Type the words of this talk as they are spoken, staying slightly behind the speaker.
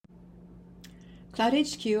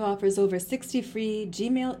CloudHQ offers over 60 free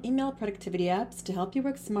Gmail email productivity apps to help you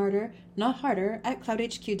work smarter, not harder, at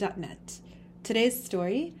cloudhq.net. Today's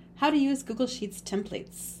story, how to use Google Sheets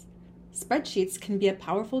templates. Spreadsheets can be a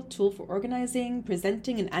powerful tool for organizing,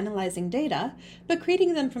 presenting, and analyzing data, but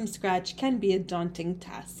creating them from scratch can be a daunting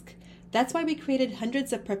task. That's why we created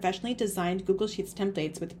hundreds of professionally designed Google Sheets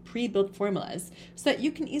templates with pre-built formulas so that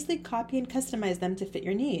you can easily copy and customize them to fit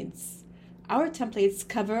your needs. Our templates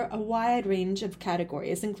cover a wide range of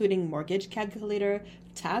categories, including mortgage calculator,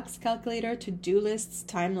 tax calculator, to-do lists,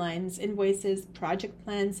 timelines, invoices, project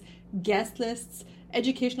plans, guest lists,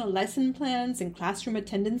 educational lesson plans and classroom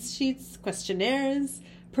attendance sheets, questionnaires,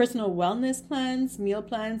 personal wellness plans, meal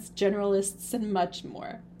plans, general lists, and much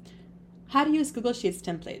more. How to use Google Sheets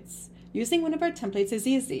templates. Using one of our templates is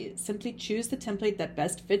easy. Simply choose the template that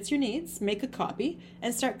best fits your needs, make a copy,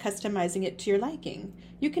 and start customizing it to your liking.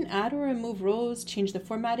 You can add or remove rows, change the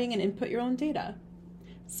formatting, and input your own data.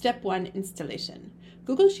 Step 1. Installation.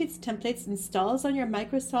 Google Sheets templates installs on your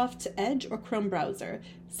Microsoft Edge or Chrome browser.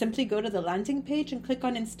 Simply go to the landing page and click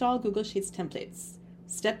on Install Google Sheets templates.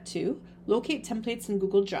 Step 2. Locate templates in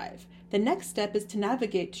Google Drive. The next step is to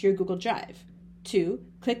navigate to your Google Drive. 2.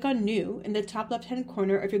 Click on New in the top left-hand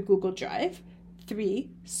corner of your Google Drive. 3.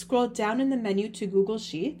 Scroll down in the menu to Google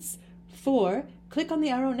Sheets. 4. Click on the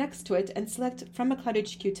arrow next to it and select from a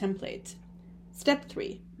CloudHQ template. Step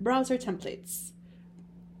 3. Browser templates.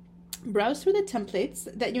 Browse through the templates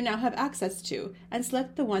that you now have access to and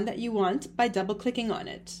select the one that you want by double-clicking on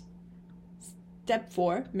it. Step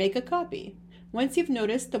 4. Make a copy. Once you've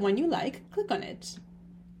noticed the one you like, click on it.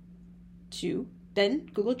 2. Then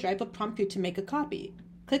Google Drive will prompt you to make a copy.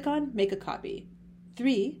 Click on Make a Copy.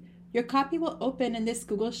 3. Your copy will open and this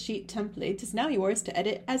Google Sheet template is now yours to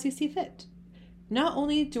edit as you see fit. Not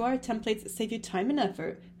only do our templates save you time and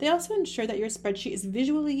effort, they also ensure that your spreadsheet is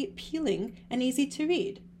visually appealing and easy to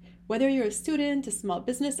read. Whether you're a student, a small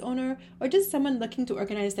business owner, or just someone looking to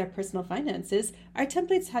organize their personal finances, our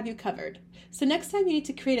templates have you covered. So next time you need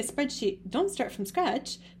to create a spreadsheet, don't start from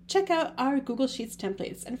scratch. Check out our Google Sheets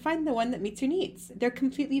templates and find the one that meets your needs. They're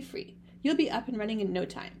completely free. You'll be up and running in no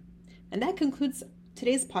time. And that concludes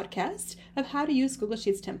today's podcast of how to use Google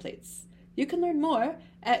Sheets templates. You can learn more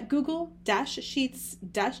at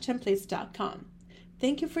google-sheets-templates.com.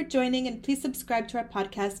 Thank you for joining, and please subscribe to our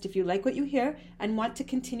podcast if you like what you hear and want to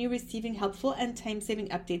continue receiving helpful and time-saving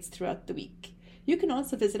updates throughout the week. You can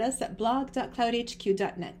also visit us at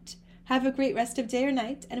blog.cloudhq.net. Have a great rest of day or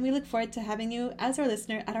night, and we look forward to having you as our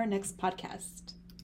listener at our next podcast.